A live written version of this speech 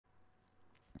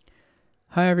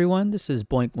Hi everyone, this is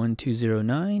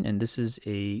Boink1209 and this is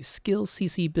a skill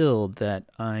CC build that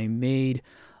I made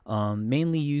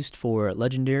mainly used for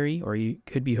legendary, or you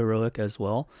could be heroic as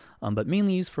well, but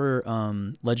mainly used for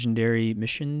legendary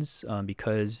missions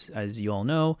because as you all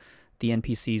know, the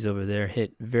NPCs over there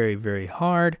hit very, very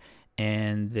hard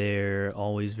and they're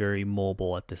always very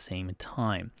mobile at the same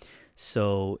time.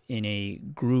 So in a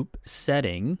group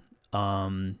setting,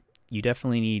 you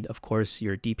definitely need, of course,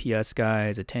 your DPS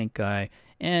guys, a tank guy,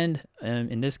 and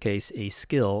in this case, a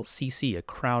skill CC, a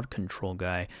crowd control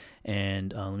guy.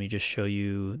 And let me just show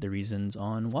you the reasons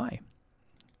on why.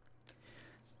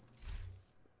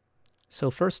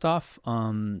 So first off,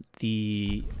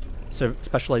 the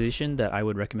specialization that I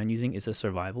would recommend using is a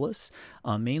survivalist.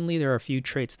 Mainly, there are a few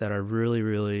traits that are really,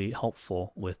 really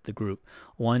helpful with the group.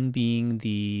 One being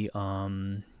the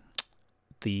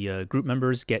group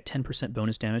members get 10%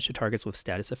 bonus damage to targets with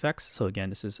status effects. So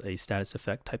again, this is a status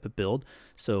effect type of build.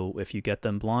 So if you get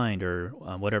them blind or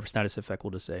whatever status effect we'll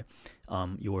just say,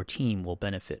 your team will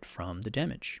benefit from the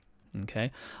damage. Okay.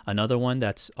 Another one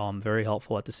that's very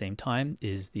helpful at the same time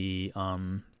is the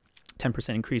 10%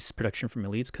 increased protection from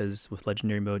elites, because with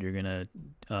legendary mode you're gonna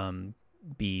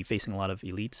be facing a lot of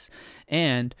elites.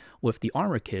 And with the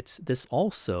armor kits, this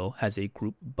also has a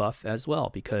group buff as well,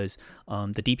 because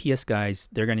the DPS guys,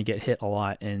 they're going to get hit a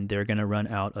lot and they're going to run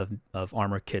out of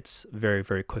armor kits very,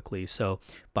 very quickly. So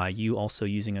by you also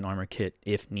using an armor kit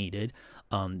if needed,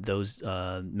 those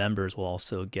members will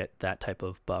also get that type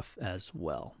of buff as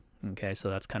well. Okay,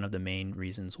 so that's kind of the main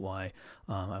reasons why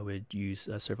I would use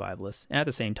a survivalist. And at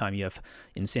the same time, you have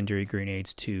incendiary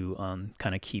grenades to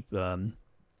kind of keep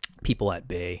people at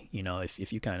bay, you know,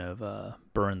 if you kind of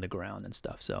burn the ground and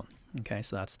stuff. So okay,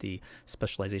 so that's the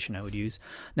specialization I would use.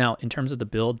 Now in terms of the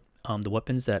build, the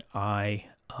weapons that I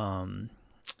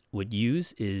would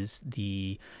use is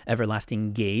the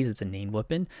Everlasting Gaze. It's a named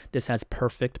weapon. This has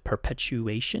perfect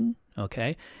perpetuation,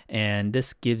 okay, and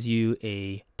this gives you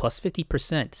a plus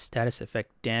 50% status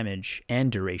effect damage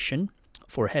and duration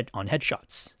for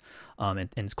headshots, and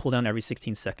it's cooldown every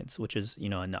 16 seconds, which is, you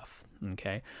know, enough.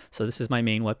 Okay, so this is my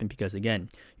main weapon because again,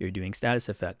 you're doing status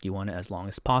effect. You want it as long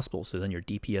as possible, so then your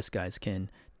DPS guys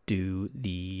can do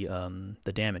the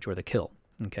damage or the kill.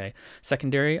 Okay,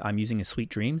 secondary, I'm using a Sweet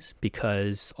Dreams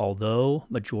because although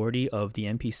majority of the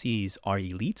NPCs are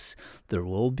elites, there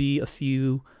will be a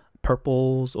few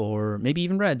purples or maybe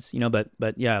even reds. You know, but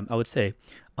yeah, I would say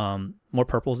more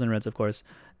purples than reds, of course.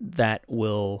 That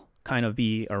will kind of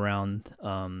be around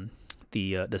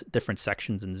the different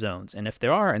sections and zones. And if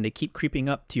there are, and they keep creeping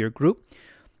up to your group,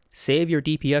 save your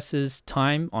DPS's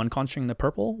time on concentrating the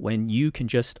purple when you can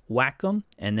just whack them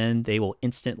and then they will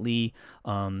instantly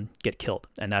get killed.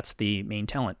 And that's the main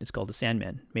talent. It's called the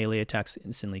Sandman. Melee attacks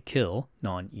instantly kill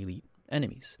non-elite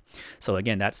enemies. So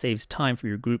again, that saves time for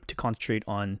your group to concentrate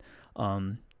on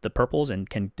the purples, and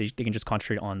they can just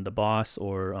concentrate on the boss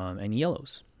or any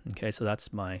yellows. Okay, so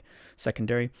that's my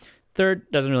secondary. Third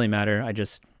doesn't really matter. I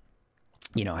just,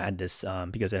 you know, I had this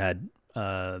because it had,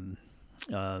 I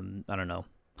don't know,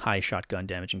 high shotgun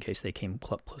damage in case they came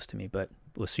close to me. But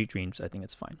with Sweet Dreams, I think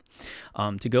it's fine.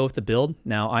 To go with the build,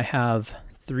 now I have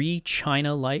 3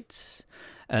 China Lights,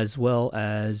 as well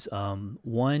as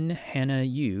 1 Hana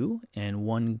Yu and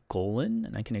 1 Golan,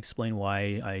 and I can explain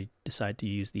why I decided to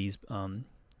use these brand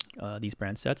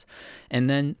sets. And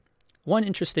then one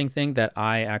interesting thing that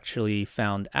I actually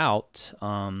found out,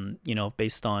 you know,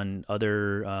 based on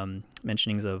other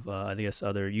mentionings of, I guess,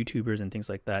 other YouTubers and things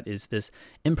like that, is this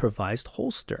improvised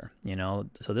holster. You know,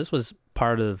 so this was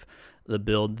part of the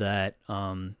build that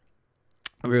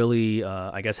really,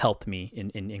 I guess, helped me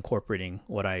in incorporating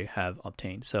what I have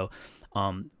obtained. So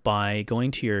by going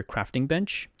to your crafting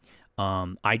bench,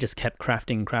 I just kept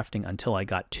crafting until I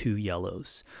got 2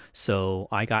 yellows. So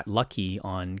I got lucky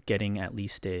on getting at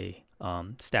least a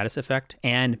status effect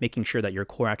and making sure that your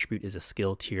core attribute is a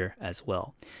skill tier as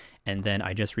well. And then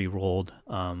I just re-rolled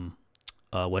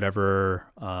whatever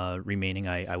remaining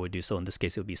I would do. So in this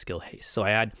case, it would be skill haste. So I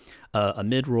had a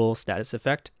mid-roll status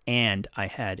effect and I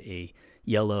had a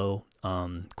yellow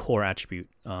core attribute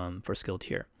for skill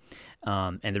tier.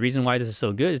 And the reason why this is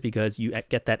so good is because you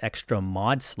get that extra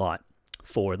mod slot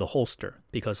for the holster,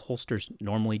 because holsters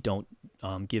normally don't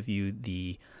give you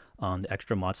the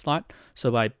extra mod slot. So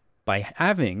by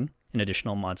having an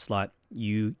additional mod slot,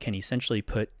 you can essentially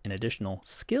put an additional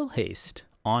skill haste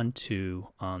onto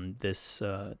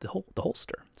the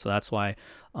holster. So that's why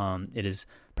it is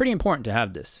pretty important to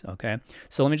have this. Okay,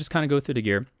 so let me just kind of go through the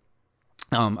gear.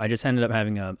 I just ended up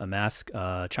having a mask,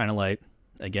 China Light.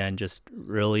 Again, just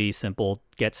really simple.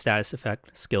 Get status effect,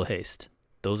 skill haste.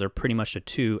 Those are pretty much the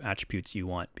 2 attributes you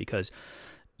want, because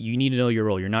you need to know your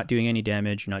role. You're not doing any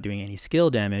damage. You're not doing any skill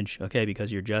damage, okay?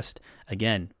 Because you're just,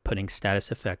 again, putting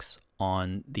status effects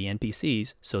on the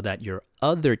NPCs so that your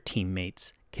other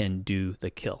teammates can do the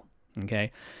kill,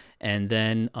 okay? And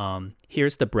then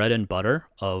here's the bread and butter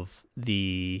of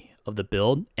the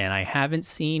build, and I haven't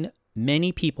seen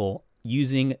many people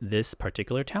using this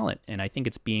particular talent, and I think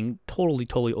it's being totally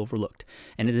overlooked,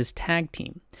 and it is tag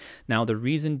team. Now the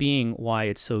reason being why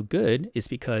it's so good is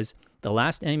because the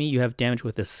last enemy you have damage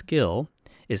with a skill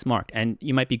is marked, and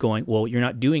you might be going, well, you're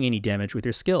not doing any damage with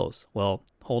your skills. Well,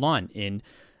 hold on. In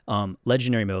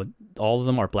legendary mode, all of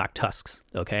them are black tusks,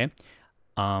 okay?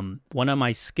 One of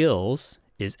my skills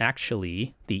is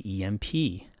actually the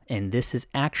EMP, and this is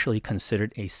actually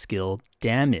considered a skill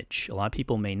damage. A lot of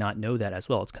people may not know that as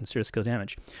well. It's considered skill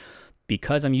damage.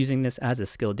 Because I'm using this as a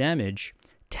skill damage,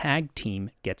 tag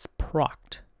team gets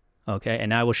procced, okay?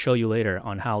 And I will show you later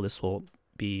on how this will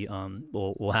be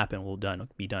will happen,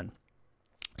 be done.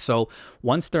 So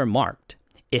once they're marked,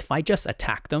 if I just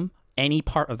attack them, any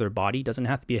part of their body, doesn't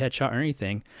have to be a headshot or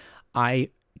anything, I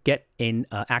get an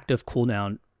active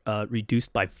cooldown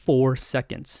reduced by 4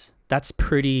 seconds. That's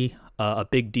pretty a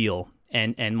big deal.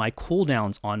 And my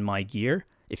cooldowns on my gear,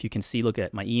 if you can see, look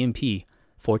at my EMP,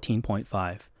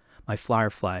 14.5, my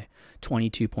Firefly,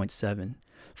 22.7.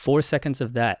 4 seconds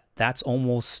of that, that's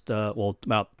almost,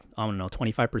 about, I don't know,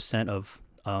 25% of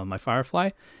my Firefly,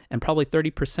 and probably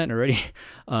 30% already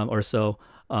or so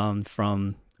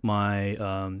from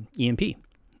my EMP.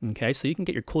 Okay, so you can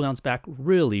get your cooldowns back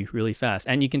really fast,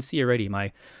 and you can see already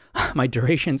my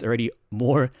duration's already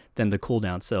more than the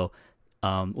cooldown. So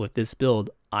with this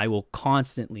build, I will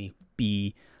constantly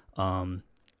be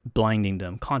blinding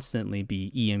them, constantly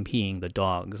be EMPing the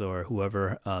dogs or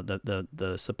whoever,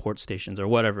 the support stations or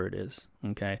whatever it is.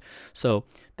 Okay, so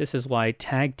this is why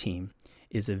tag team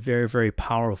is a very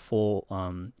powerful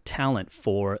talent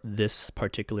for this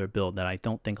particular build that I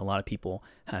don't think a lot of people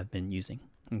have been using.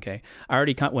 Okay, I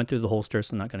already went through the holster,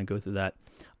 so I'm not going to go through that.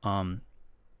 And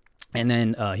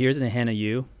then here's the Hannah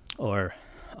U, or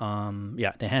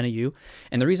the Hannah U.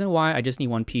 And the reason why I just need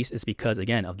one piece is because,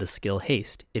 again, of the skill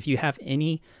haste. If you have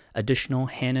any additional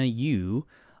Hannah U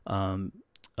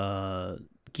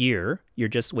gear, you're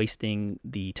just wasting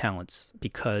the talents,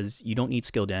 because you don't need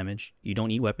skill damage, you don't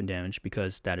need weapon damage,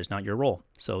 because that is not your role.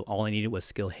 So all I needed was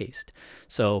skill haste.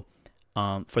 So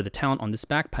for the talent on this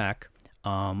backpack,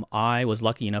 I was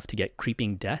lucky enough to get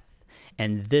Creeping Death,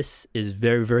 and this is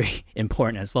very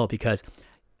important as well, because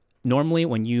normally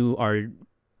when you are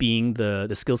being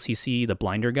the skill CC, the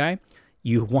blinder guy,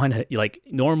 you want to, like,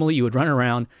 normally you would run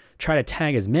around, try to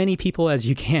tag as many people as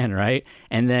you can, right?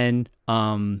 And then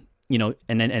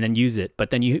and then use it,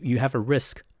 but then you have a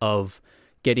risk of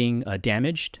getting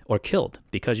damaged or killed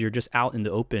because you're just out in the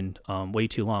open way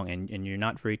too long, and you're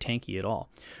not very tanky at all.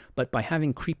 But by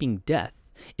having Creeping Death,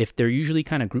 if they're usually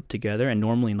kind of grouped together, and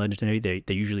normally in Legendary they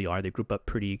usually are, they group up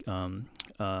pretty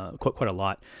quite a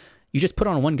lot, you just put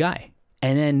on one guy,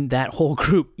 and then that whole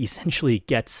group essentially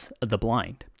gets the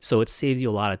blind. So it saves you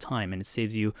a lot of time, and it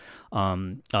saves you,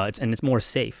 it's more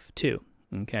safe too.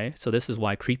 Okay, so this is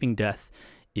why Creeping Death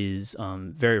is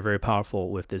very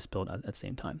powerful with this build at the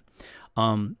same time.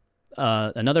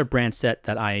 Another brand set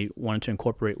that I wanted to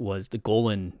incorporate was the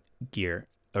Golan gear,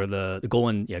 or the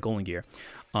Golan gear.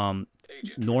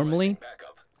 Normally,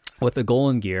 with the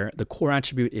Golan gear, the core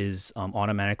attribute is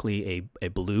automatically a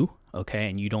blue, okay,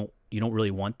 and you don't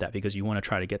really want that, because you want to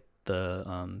try to get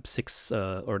the 6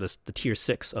 or the tier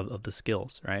 6 of the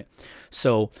skills, right?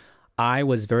 So I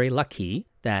was very lucky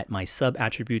that my sub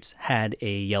attributes had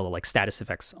a yellow, like status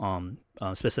effects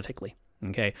specifically.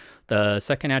 Okay, the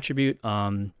second attribute,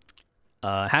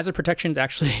 hazard protection, is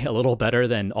actually a little better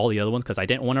than all the other ones, because I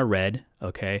didn't want a red.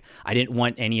 Okay, I didn't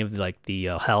want any of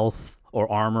the health or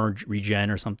armor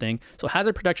regen or something. So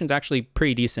hazard protection is actually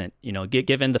pretty decent,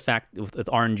 given the fact with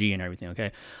RNG and everything.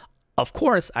 Okay. Of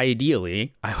course,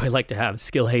 ideally, I would like to have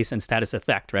skill haste and status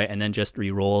effect, right? And then just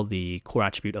re-roll the core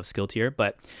attribute of skill tier.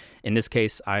 But in this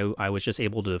case, I was just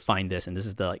able to find this, and this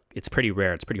is it's pretty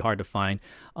rare. It's pretty hard to find,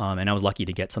 and I was lucky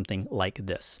to get something like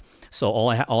this. So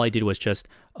all I did was just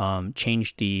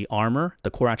change the armor, the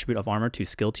core attribute of armor, to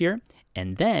skill tier,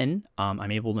 and then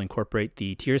I'm able to incorporate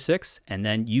the tier 6, and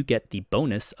then you get the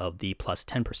bonus of the plus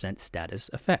 10% status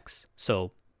effects.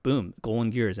 So boom,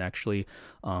 Golan gear is actually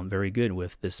very good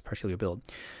with this particular build.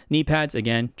 Knee pads,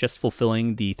 again, just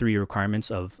fulfilling the 3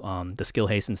 requirements of the skill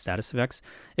haste and status effects.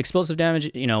 Explosive damage,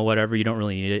 whatever, you don't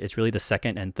really need it. It's really the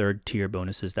 2nd and 3rd tier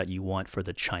bonuses that you want for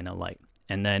the China Light.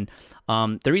 And then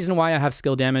the reason why I have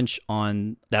skill damage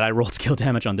that I rolled skill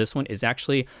damage on this one is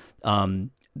actually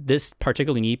this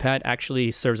particular knee pad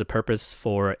actually serves a purpose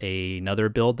for another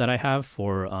build that I have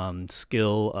for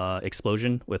skill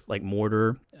explosion with like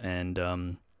mortar and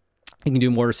you can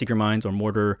do mortar secret mines or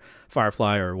mortar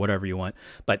firefly or whatever you want.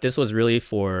 But this was really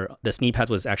for this knee pad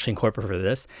was actually incorporated for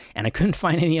this, and I couldn't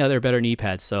find any other better knee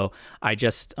pads, so I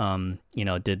just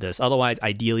did this. Otherwise,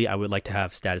 ideally, I would like to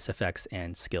have status effects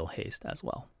and skill haste as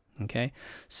well. Okay,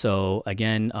 so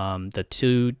again, the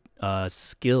two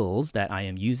skills that I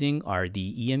am using are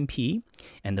the EMP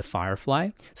and the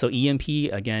Firefly. So EMP,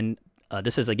 again,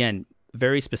 this is again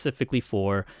very specifically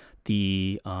for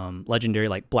the legendary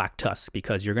like Black Tusk,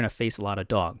 because you're going to face a lot of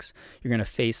dogs. You're going to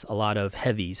face a lot of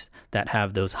heavies that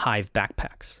have those hive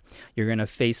backpacks. You're going to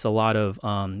face a lot of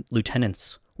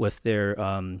lieutenants with their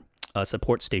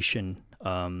support station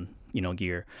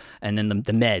gear, and then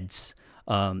the meds.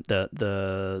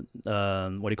 The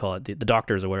what do you call it? The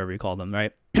doctors or whatever you call them,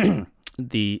 right?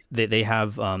 They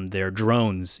have their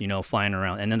drones, flying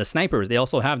around, and then the snipers, they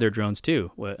also have their drones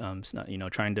too,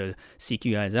 trying to seek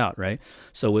you guys out, right?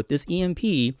 So with this EMP,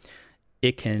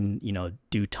 it can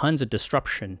do tons of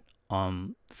disruption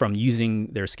from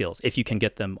using their skills if you can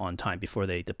get them on time before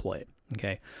they deploy it.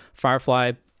 Okay,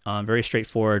 Firefly, very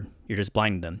straightforward. You're just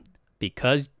blinding them.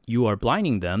 Because you are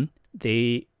blinding them,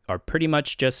 they are pretty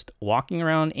much just walking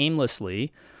around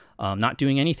aimlessly, not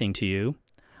doing anything to you,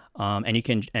 and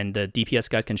the DPS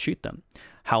guys can shoot them.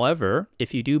 However,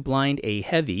 if you do blind a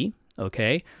heavy,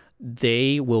 okay,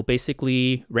 they will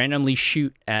basically randomly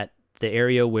shoot at the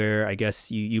area where I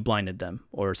guess you blinded them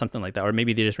or something like that, or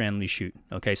maybe they just randomly shoot.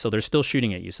 Okay, so they're still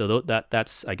shooting at you. So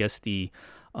that's I guess the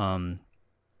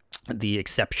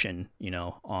exception,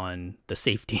 on the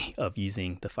safety of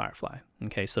using the Firefly.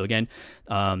 Okay, so again,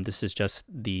 this is just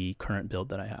the current build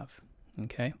that I have.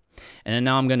 Okay, and then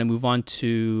now I'm going to move on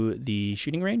to the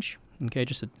shooting range. Okay,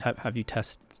 just to have you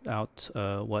test out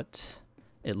what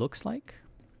it looks like,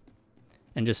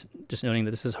 and just noting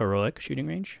that this is heroic shooting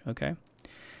range. Okay,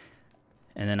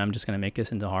 and then I'm just going to make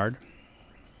this into hard,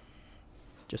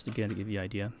 just to give you an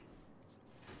idea.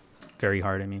 Very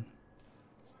hard, I mean.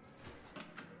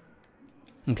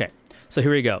 Okay, so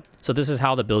here we go. So this is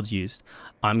how the build's used.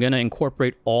 I'm going to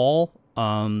incorporate all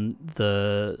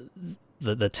the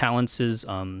talents,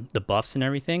 the buffs and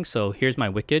everything. So here's my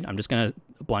Wicked. I'm just going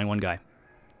to blind one guy.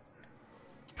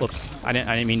 Whoops, I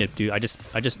didn't mean to do. I just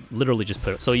literally just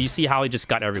put it. So you see how I just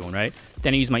got everyone, right?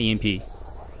 Then I use my EMP.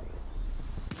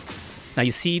 Now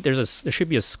you see there should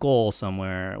be a skull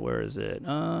somewhere. Where is it?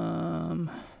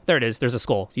 There it is. There's a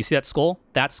skull. You see that skull?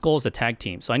 That skull is the tag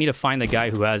team. So I need to find the guy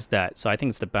who has that. So I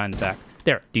think it's the band back.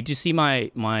 There. Did you see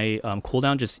my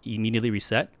cooldown just immediately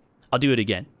reset? I'll do it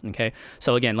again. Okay.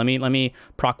 So again, let me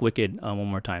proc Wicked one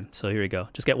more time. So here we go.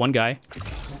 Just get one guy,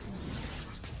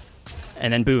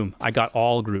 and then boom, I got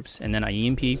all groups, and then I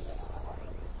EMP.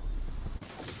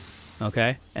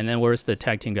 Okay. And then where's the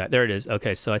tag team guy? There it is.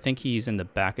 Okay. So I think he's in the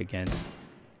back again.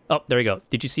 Oh, there we go.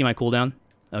 Did you see my cooldown?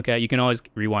 Okay, you can always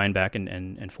rewind back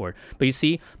and forward. But you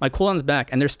see, my cooldown's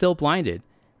back, and they're still blinded,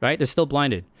 right? They're still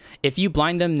blinded. If you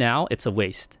blind them now, it's a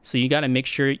waste. So you got to make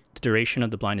sure the duration of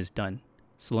the blind is done.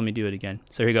 So let me do it again.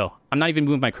 So here we go. I'm not even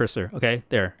moving my cursor, okay?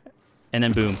 There. And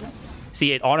then boom.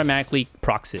 See, it automatically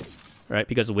procs it, right?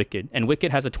 Because of Wicked. And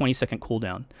Wicked has a 20-second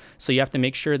cooldown. So you have to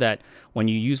make sure that when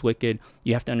you use Wicked,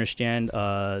 you have to understand,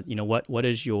 what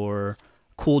is your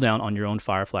cooldown on your own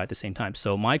Firefly at the same time.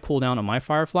 So my cooldown on my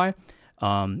Firefly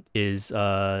is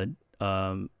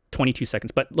 22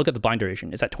 seconds, but look at the blind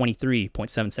duration. It's at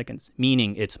 23.7 seconds,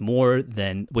 meaning it's more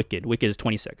than Wicked. Wicked is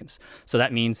 20 seconds. So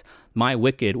that means my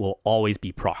Wicked will always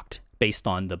be procced based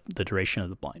on the duration of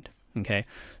the blind. Okay,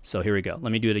 so here we go.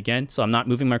 Let me do it again. So I'm not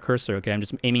moving my cursor, okay? I'm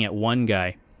just aiming at one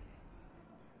guy.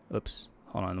 Oops,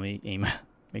 hold on, let me aim,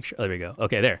 make sure, there we go.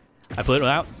 Okay, there. I put it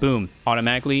out, boom,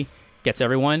 automatically gets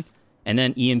everyone, and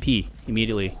then EMP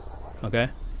immediately, okay?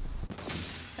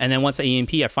 And then once I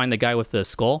EMP, I find the guy with the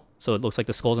skull. So it looks like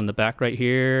the skull's in the back right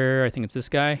here. I think it's this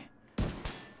guy.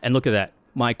 And look at that.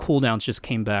 My cooldowns just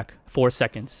came back 4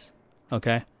 seconds.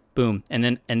 Okay. Boom.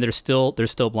 And they're still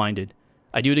blinded.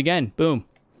 I do it again. Boom.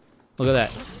 Look at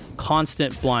that.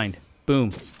 Constant blind.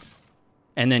 Boom.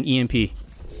 And then EMP.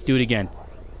 Do it again.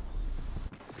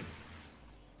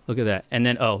 Look at that. And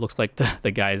then looks like the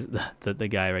guy's the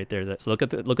guy right there. So look at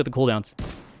the cooldowns.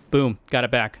 Boom. Got it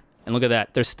back. And look at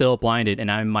that, they're still blinded,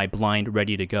 and I'm my blind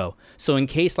ready to go. So in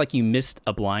case like you missed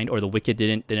a blind or the Wicked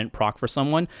didn't proc for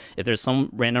someone, if there's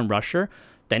some random rusher,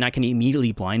 then I can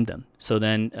immediately blind them. So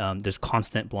then there's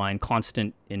constant blind,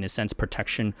 constant, in a sense,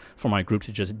 protection for my group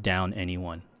to just down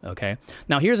anyone, okay?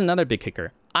 Now here's another big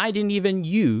kicker. I didn't even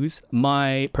use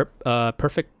my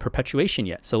perfect perpetuation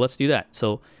yet. So let's do that.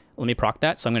 So let me proc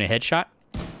that. So I'm gonna headshot.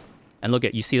 And look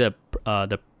at, you see the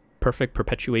perfect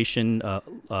perpetuation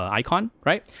icon,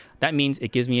 right? That means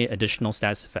it gives me an additional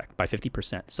status effect by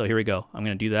 50%. So here we go. I'm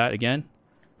going to do that again.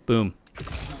 Boom.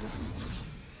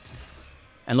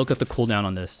 And look at the cooldown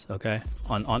on this, okay?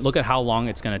 Look at how long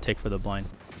it's going to take for the blind.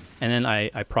 And then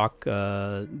I proc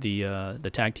the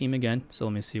tag team again. So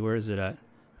let me see, where is it at?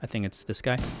 I think it's this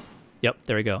guy. Yep,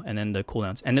 there we go. And then the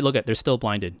cooldowns. And then look at, they're still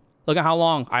blinded. Look at how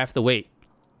long I have to wait.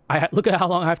 Look at how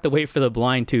long I have to wait for the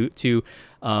blind to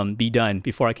be done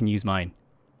before I can use mine.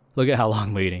 Look at how long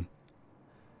I'm waiting.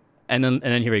 And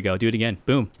then here we go. Do it again.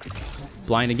 Boom.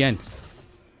 Blind again.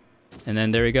 And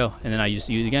then there we go. And then I just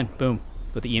use it again. Boom.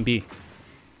 With the EMP.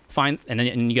 And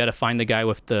then you got to find the guy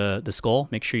with the skull.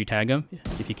 Make sure you tag him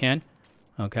if you can.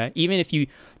 Okay. Even if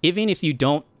you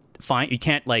don't find, you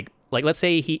can't like let's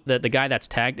say the guy that's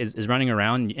tagged is running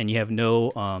around and you have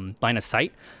no line of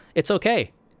sight. It's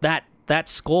okay. That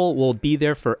skull will be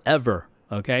there forever.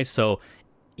 Okay. So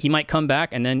he might come back,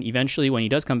 and then eventually when he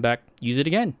does come back, use it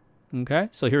again. Okay.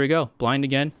 So here we go. Blind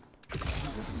again.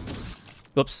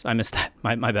 Whoops, I missed that.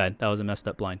 My bad. That was a messed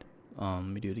up blind. Let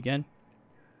me do it again.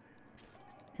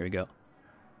 Here we go.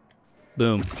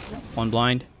 Boom. One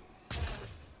blind.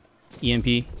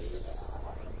 EMP.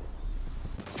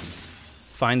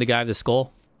 Find the guy with the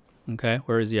skull. Okay,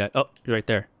 where is he at? Oh, right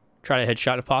there. Try to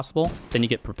headshot if possible. Then you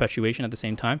get perpetuation at the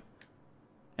same time.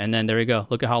 And then there we go.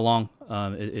 Look at how long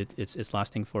it's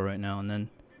lasting for right now. And then,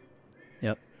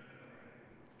 yep.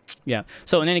 Yeah.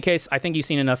 So in any case, I think you've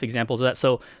seen enough examples of that.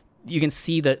 So you can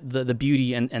see that the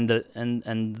beauty and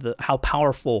the how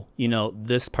powerful, you know,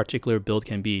 this particular build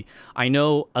can be. I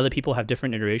know other people have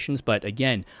different iterations, but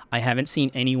again, I haven't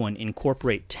seen anyone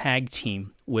incorporate tag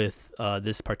team with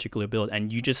this particular build,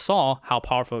 and you just saw how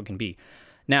powerful it can be.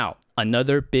 Now,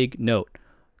 another big note.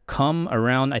 Come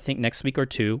around, I think, next week or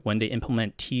two, when they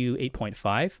implement TU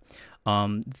 8.5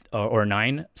 or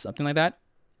 9, something like that.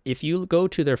 If you go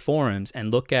to their forums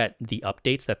and look at the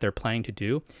updates that they're planning to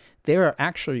do, they are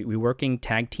actually reworking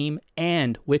Tag Team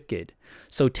and Wicked.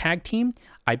 So Tag Team,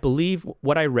 I believe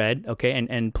what I read, okay,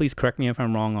 and please correct me if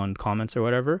I'm wrong on comments or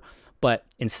whatever, but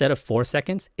instead of 4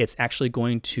 seconds, it's actually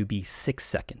going to be 6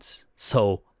 seconds.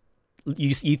 So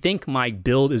you think my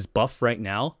build is buff right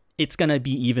now? It's going to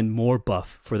be even more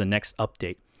buff for the next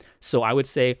update. So I would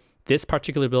say this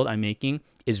particular build I'm making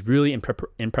is really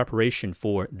in preparation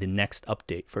for the next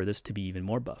update, for this to be even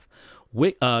more buff.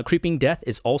 Creeping Death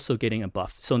is also getting a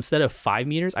buff. So instead of 5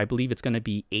 meters, I believe it's going to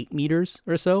be 8 meters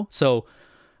or so. So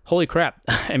holy crap.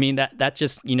 I mean, that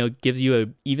just, you know, gives you a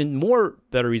even more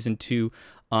better reason to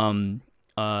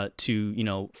you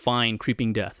know, find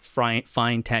Creeping Death,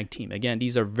 find Tag Team. Again,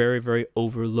 these are very, very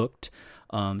overlooked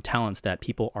talents that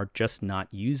people are just not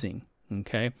using.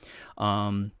 Okay.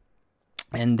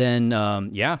 And then,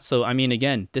 yeah, so I mean,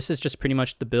 again, this is just pretty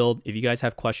much the build. If you guys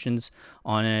have questions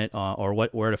on it, or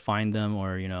where to find them,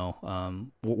 or, you know,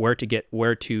 where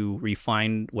to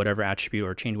refine whatever attribute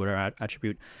or change whatever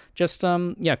attribute, just,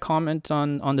 yeah, comment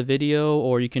on the video,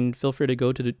 or you can feel free to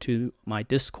go to my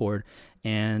Discord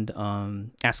and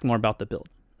ask more about the build.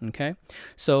 Okay,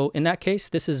 so in that case,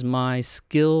 this is my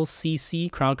skill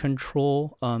CC crowd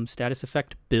control status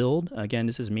effect build. Again,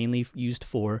 this is mainly used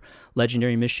for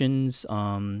legendary missions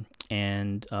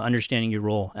and understanding your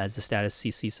role as the status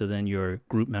CC, so then your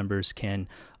group members can,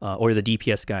 or the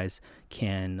DPS guys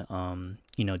can,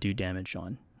 you know, do damage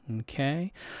on.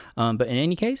 Okay, but in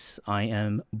any case, I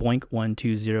am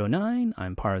Boink1209.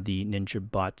 I'm part of the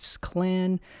Ninja Bots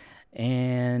clan,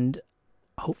 and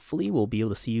hopefully we'll be able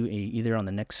to see you either on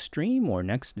the next stream or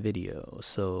next video.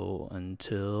 So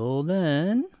until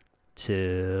then,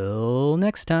 till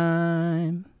next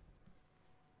time.